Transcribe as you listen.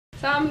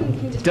Sam,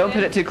 can you just Don't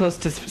put it too close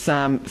to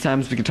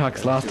Sam's guitar,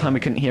 because last time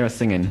we couldn't hear us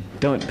singing.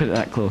 Don't put it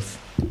that close.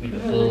 How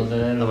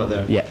about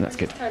there? Yeah, that's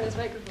good. Turn his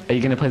microphone. Are you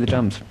going to play the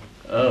drums?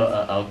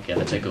 Oh, okay,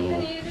 let's take a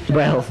go.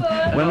 Well,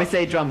 when we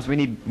say drums, we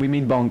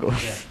mean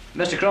bongos. Yeah.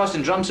 Mr.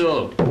 Crossan, drum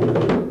solo.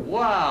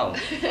 Wow,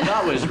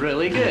 that was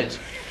really good.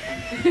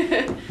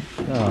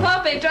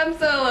 Perfect drum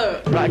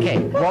solo. Right,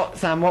 okay.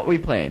 Sam, what are we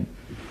playing?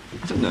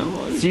 I don't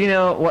know. Do you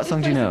know what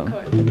song do you know?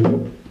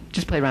 Chord.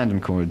 Just play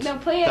random chords. No,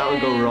 play it. That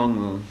would go wrong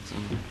though.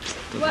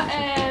 What,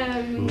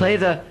 Play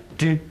the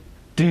do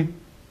do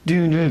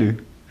do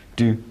do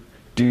do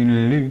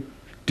do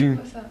do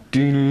What's that?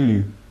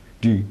 do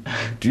do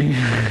do.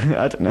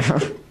 I don't know.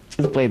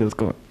 Just play those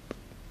chords.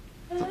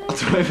 I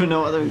don't even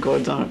know what them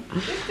chords are.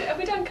 Have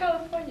we done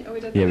California? Oh, we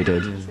did. Yeah, we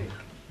did.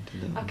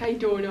 Okay, I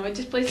don't know.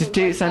 Just play. Just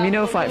do, Sam. You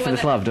know "Fight for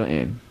This Love," don't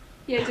you?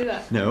 Yeah, do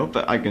that. No,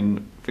 but I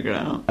can figure it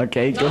out.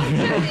 Okay, go.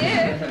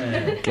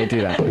 Yeah. Okay, do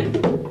that.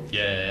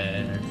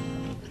 Yeah.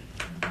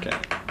 Okay.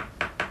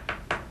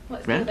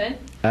 Let's Yeah. go then.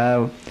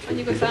 Oh. On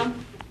you go, Sam.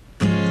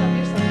 Sam,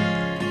 your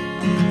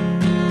song.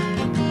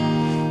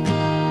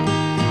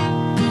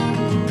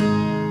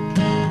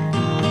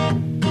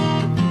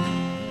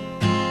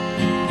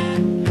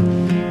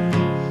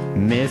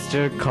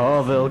 Mr.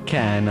 Colville,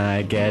 can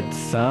I get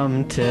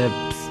some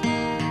tips?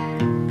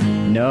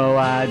 No,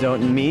 I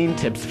don't mean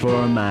tips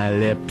for my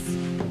lips.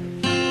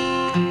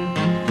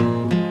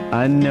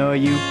 I know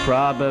you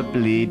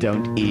probably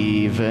don't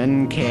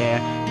even care,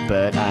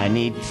 but I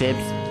need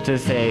tips to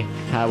say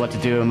what to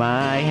do with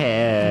my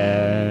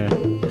hair.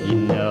 You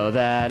know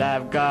that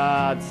I've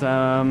got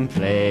some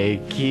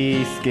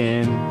flaky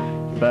skin,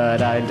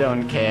 but I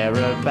don't care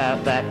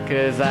about that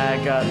 'cause I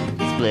got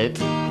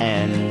split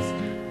ends.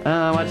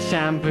 What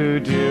shampoo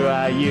do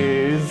I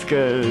use?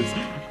 'Cause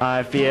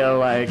I feel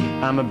like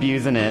I'm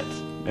abusing it.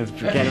 It's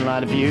getting a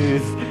lot of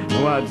abuse.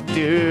 What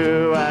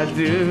do I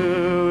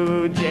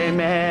do,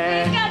 Jamie?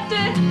 We got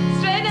to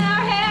straighten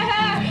our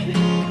hair.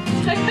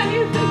 So can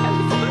you think of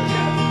the song?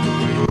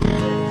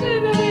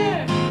 Straighten our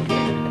hair.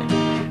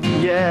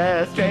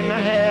 Yeah, straighten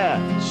my hair.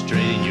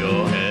 Straighten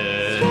your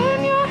hair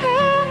Straighten your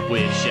hair.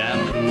 with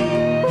shampoo.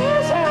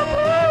 With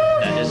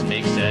shampoo. That doesn't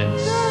make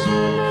sense.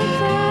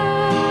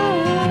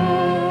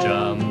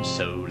 Drum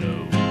solo.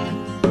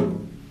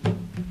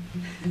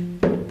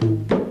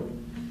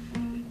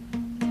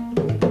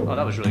 Oh,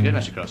 that was really good,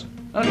 Mr. Crossan.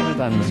 Okay, well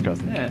done, Mr.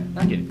 Crossan. Yeah,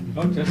 thank you.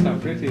 Not just a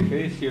pretty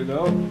face, you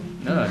know.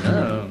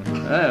 No.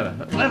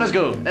 One of us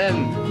go. I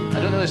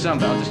don't know the song,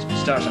 but I'll just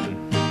start something.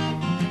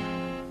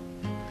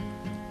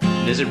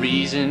 There's a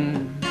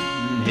reason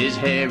his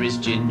hair is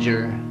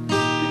ginger.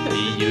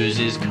 He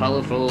uses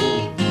colourful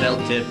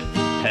felt tip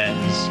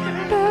pens.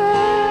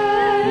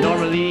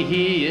 Normally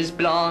he is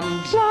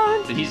blonde,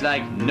 but he's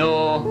like,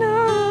 no,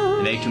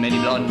 they make too many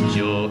blonde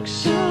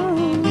jokes.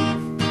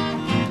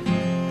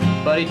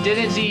 But he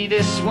didn't see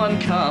this one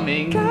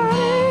coming.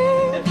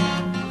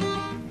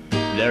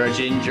 There are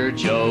ginger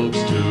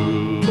jokes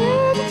too.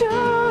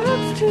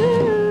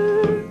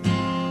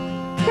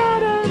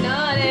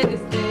 Not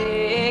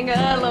anything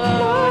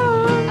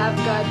alone. I've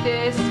got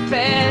this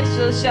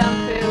special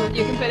shampoo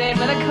you can put in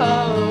with a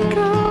comb.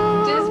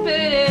 Just put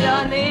it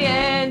on the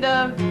end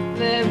of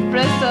the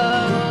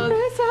bristles.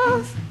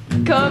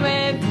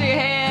 Coming through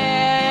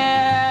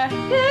hair.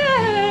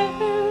 Yeah.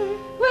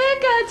 We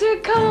got to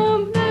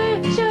comb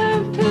the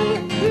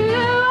shampoo through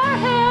our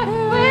hair.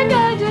 We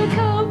got to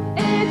comb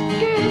it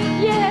good.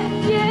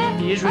 Yeah.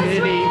 He's I really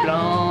swear.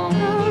 blonde,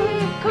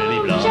 really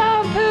Comb blonde,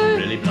 shampoo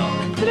really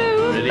blonde,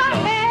 through really my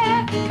blonde.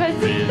 hair. 'Cause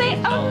Really it's the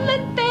blonde. only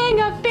thing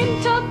I've been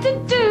told to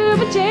do.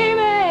 But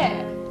Jamie.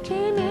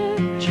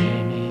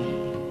 Jamie,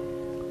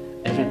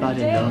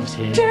 everybody loves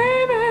him.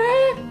 Jamie.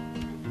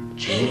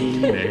 Jamie.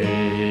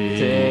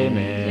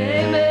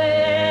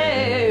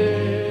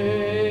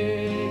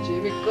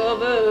 Jamie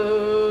Corbin.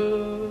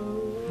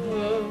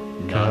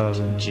 Not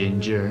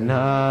ginger.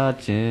 Not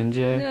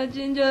ginger. Not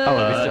ginger. Oh,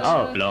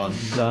 But blonde.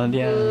 Blonde,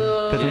 yeah.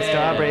 Put some Yeah.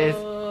 strawberries.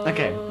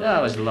 Okay.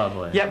 That was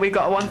lovely. Yeah, we've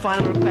got one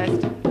final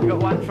request. We've got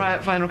one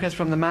final request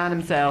from the man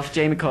himself,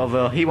 Jamie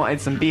Colville. He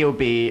wanted some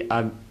B.O.B.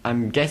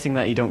 I'm guessing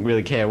that you don't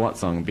really care what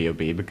song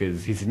B.O.B.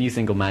 because his new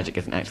single Magic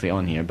isn't actually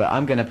on here, but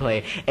I'm gonna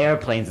play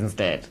Airplanes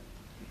instead.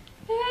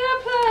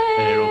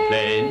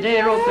 Airplane.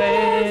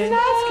 Aeroplane.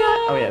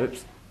 Oh yeah,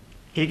 oops.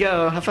 Here you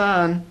go, have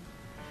fun.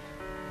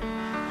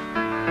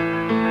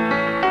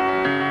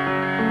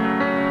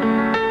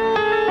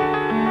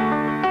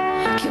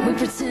 Can we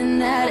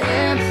pretend that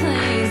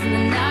airplanes in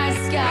the night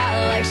sky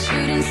like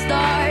shooting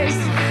stars?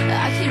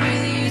 I could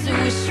really use a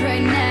wish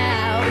right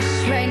now,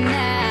 wish right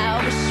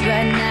now, wish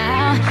right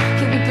now.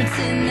 Can we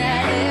pretend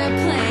that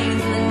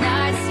airplanes in the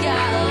night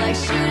sky like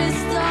shooting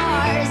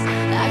stars?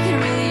 I could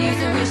really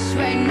use a wish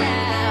right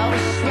now,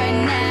 wish right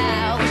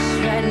now, wish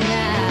right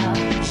now.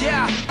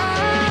 Yeah.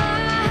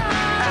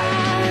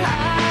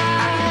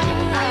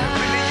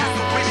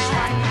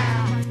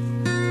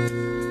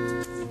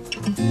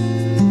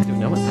 Don't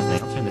know what's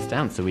happening. I'll turn this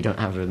down so we don't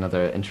have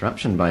another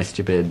interruption by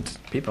stupid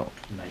people.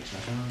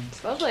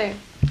 It's lovely.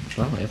 It's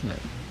lovely, isn't it?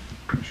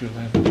 Should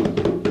have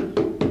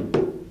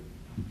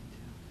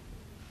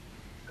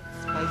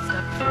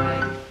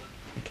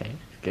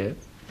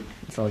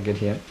It's all good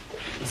here.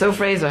 So,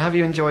 Fraser, have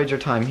you enjoyed your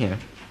time here?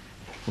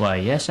 Why,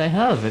 yes, I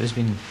have. It has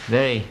been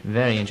very,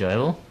 very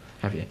enjoyable.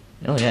 Have you?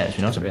 Oh, yeah, it's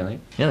been awesome. Really?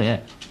 Oh, yeah.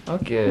 Oh,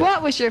 good.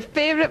 What was your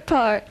favourite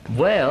part?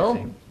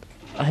 Well,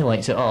 I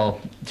liked it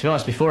all. To be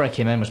honest, before I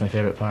came in was my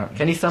favourite part.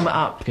 Can you sum it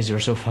up? Because they were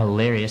so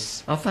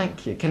hilarious. Oh,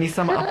 thank you. Can you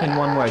sum it up in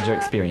one word, your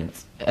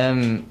experience?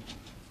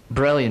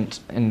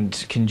 Brilliant and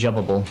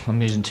conjubbable. I'm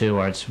using two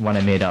words. One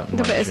I made up. and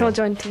No, one but is it's all real.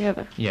 joined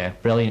together. Yeah,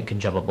 brilliant,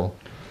 conjubbable.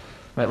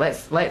 Right,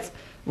 let's.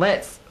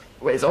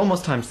 Wait, it's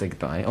almost time to say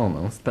goodbye,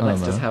 almost. But let's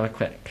Almost. just have a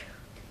quick.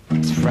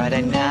 It's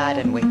Friday night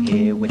and we're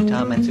here with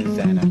Tom and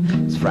Susanna.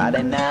 It's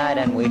Friday night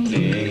and we're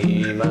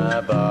here,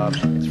 my Bob.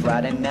 It's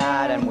Friday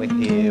night and we're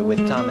here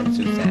with Tom and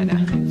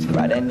Susanna. It's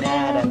Friday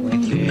night and we're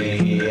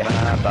here,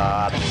 my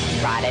Bob.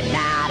 It's Friday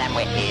night and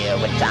we're here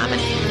with Tom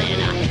and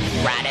Susanna.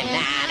 It's Friday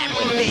night and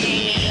we're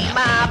here,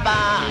 my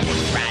Bob.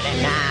 It's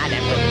Friday night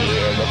and we're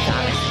here with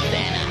Tom and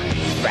Susanna.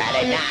 It's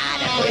Friday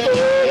night and we're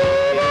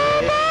here.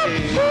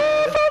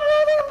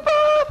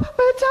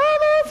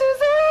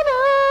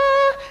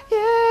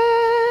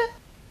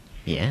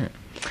 Yeah.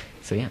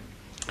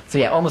 So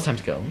yeah, almost time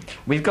to go.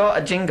 We've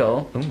got a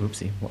jingle. Oh,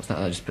 whoopsie. What's that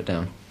I just put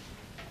down?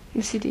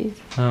 The CDs.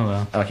 Oh,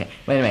 well. Okay.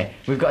 Well, anyway,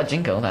 we've got a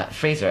jingle that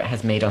Fraser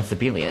has made on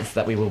Sibelius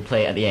that we will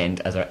play at the end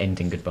as our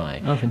ending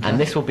goodbye. Oh, fantastic. And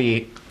this will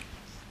be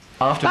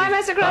after. Bye,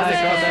 Mr. Crossan.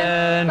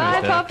 Crossan.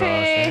 Bye, Mr. Poppy.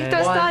 Crossan.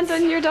 Don't stand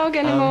on your dog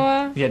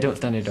anymore. Yeah, don't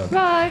stand your dog.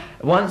 Bye.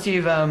 Once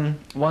we've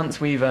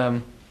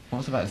what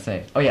was I about to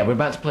say? Oh yeah, we're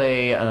about to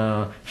play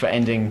for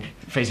ending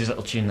Fraser's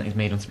little tune that he's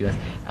made on Sibelius.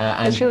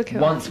 And That's really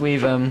cool. once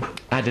we've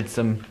added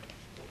some,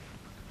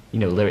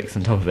 lyrics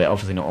on top of it,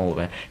 obviously not all of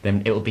it,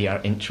 then it will be our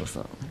intro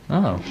song.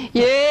 Oh.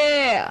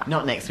 Yeah.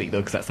 Not next week though,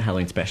 because that's the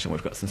Halloween special.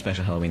 We've got some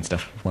special Halloween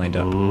stuff lined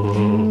up.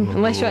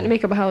 Unless you want to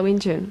make up a Halloween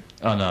tune.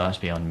 Oh, no, that's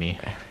beyond me.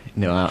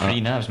 No,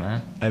 Free nabs,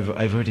 man. I've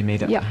already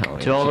made up Yeah. the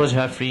Halloween. To all those who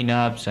have free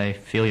nabs, I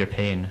feel your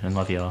pain and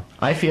love you all.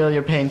 I feel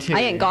your pain too.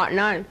 I ain't got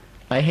none.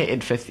 I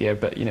hated fifth year,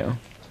 but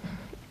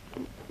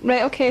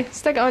Right, okay.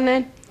 Stick it on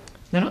then.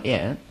 no, not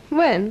yet.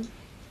 When?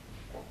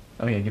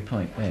 Oh yeah, good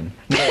point. When?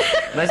 No,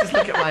 let's just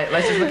look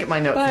at my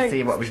notes and Thanks.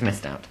 see what we've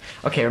missed out.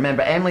 Okay,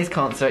 remember Emily's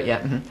concert?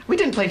 Yeah, we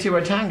didn't play Two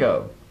Word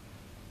Tango.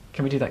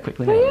 Can we do that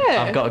quickly? now? Oh,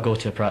 yeah. I've got to go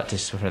to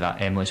practice for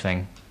that Emily's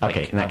thing.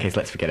 Okay, Like, in that case,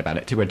 let's forget about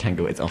it. Two Word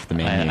Tango is off the I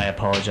menu.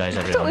 apologise,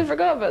 I totally everyone.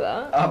 forgot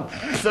about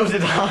that. So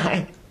did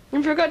I.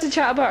 We forgot to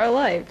chat about our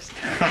lives.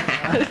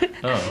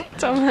 Oh.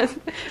 Thomas,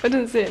 I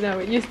didn't say it now,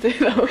 we used to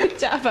though.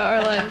 Chat about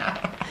our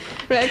lives.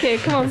 Right, okay,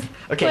 come on.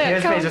 Okay, Play it,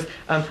 here's come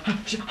on.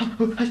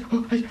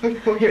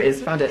 Fraser's. Oh, here it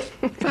is. Found it.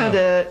 Found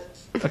it.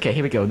 Okay,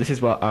 here we go. This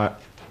is what our.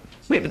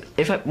 Wait,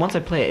 but once I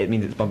play it, it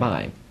means it's bye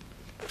bye.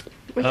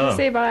 We can Oh.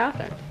 say bye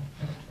after.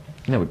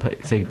 No,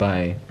 say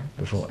goodbye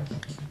before.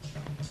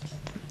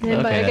 And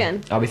then bye Okay, then.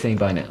 again. I'll be saying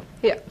bye now.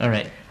 Yeah. All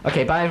right.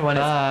 Okay, bye everyone.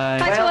 Bye.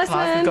 Thanks for Well past,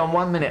 listening. We've gone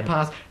 1 minute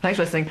past. Thanks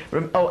for listening.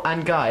 Oh,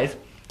 and guys,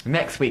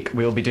 next week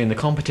we'll be doing the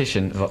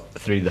competition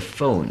through the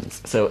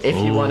phones. So if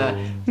you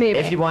wanna, Maybe.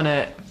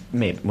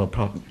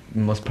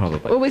 most probably.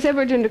 Well, we said we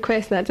were doing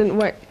requests and that didn't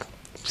work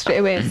straight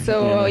away.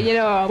 So,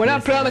 Yeah. we're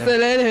not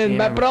promising anything,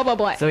 but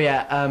probably. So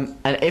yeah,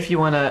 and if you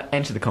wanna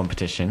enter the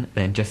competition,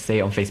 then just say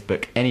on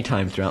Facebook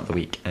anytime throughout the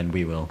week, and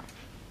we will,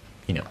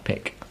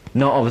 pick.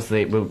 Not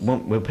obviously,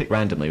 we'll pick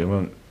randomly. We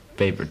won't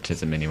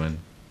favoritism anyone.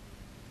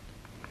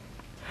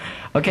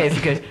 Okay,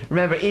 so good.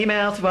 Remember,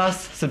 email to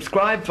us,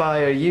 subscribe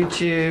via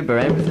YouTube or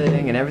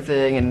everything.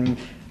 And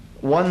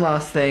one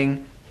last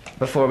thing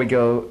before we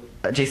go,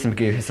 Jason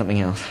Magoo has something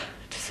else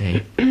to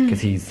say because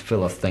he's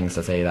full of things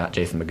to say. That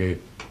Jason Magoo.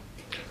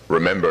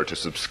 Remember to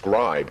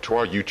subscribe to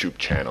our YouTube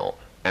channel.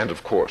 And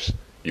of course,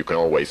 you can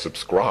always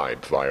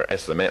subscribe via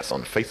SMS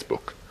on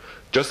Facebook.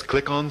 Just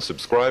click on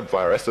subscribe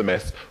via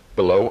SMS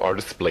below our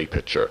display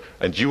picture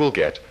and you will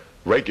get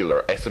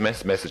regular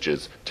SMS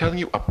messages telling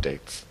you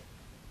updates.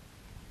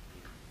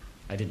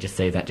 I did just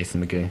say that,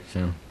 Jason Magoo,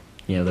 so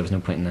there was no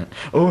point in that.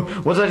 Oh,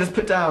 what did I just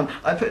put down?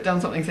 I put down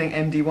something saying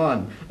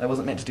MD1. I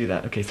wasn't meant to do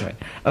that. Okay, sorry.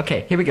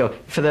 Okay, here we go.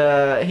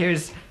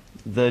 Here's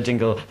the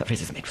jingle that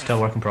Fraser's made. Still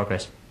work in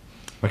progress.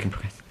 Work in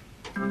progress.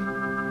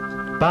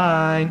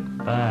 Bye.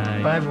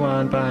 Bye. Bye,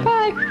 everyone. Bye.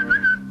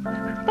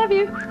 Bye. Love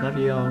you. Love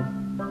you all.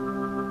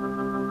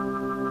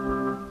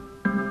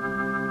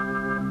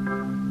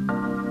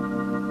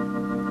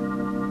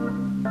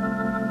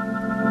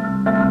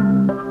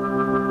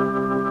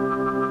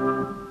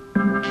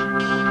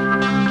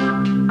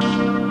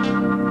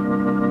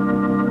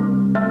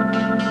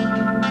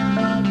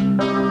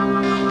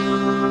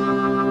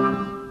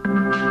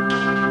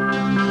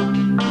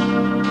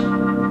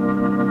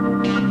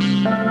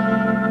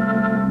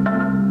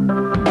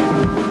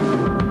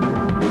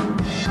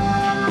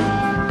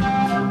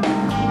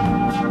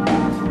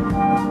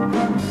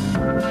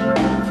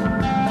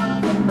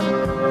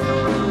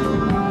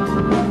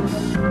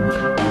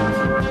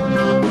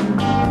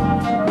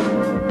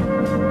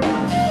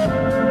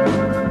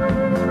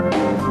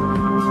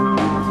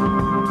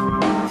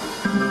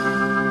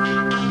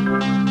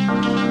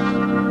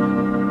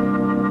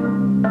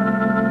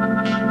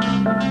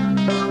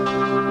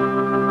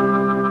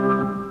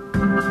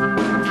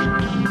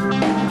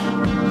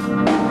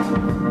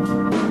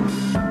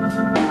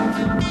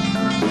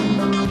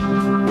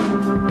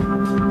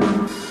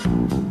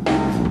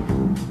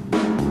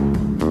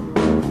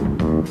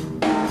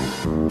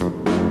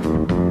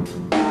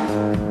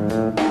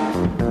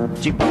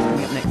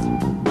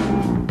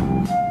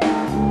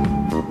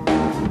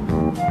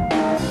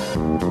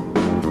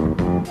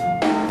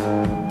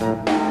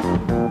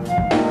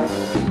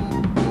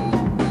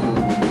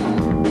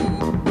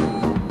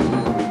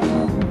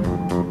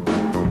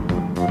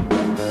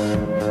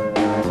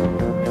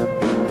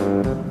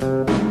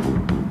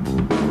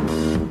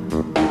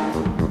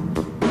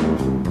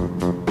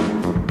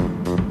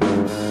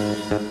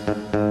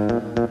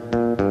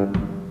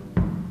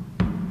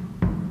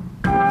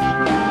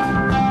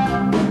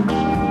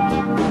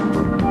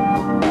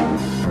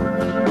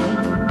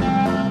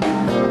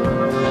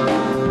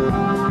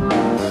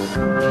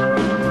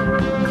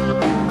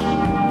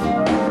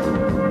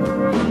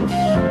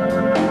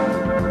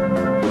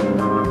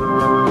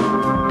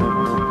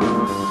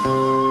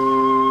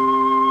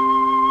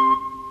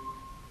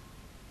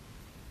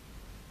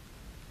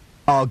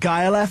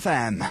 Argyle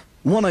FM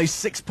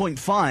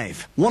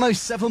 106.5,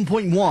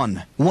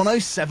 107.1,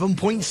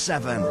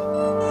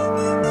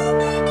 107.7.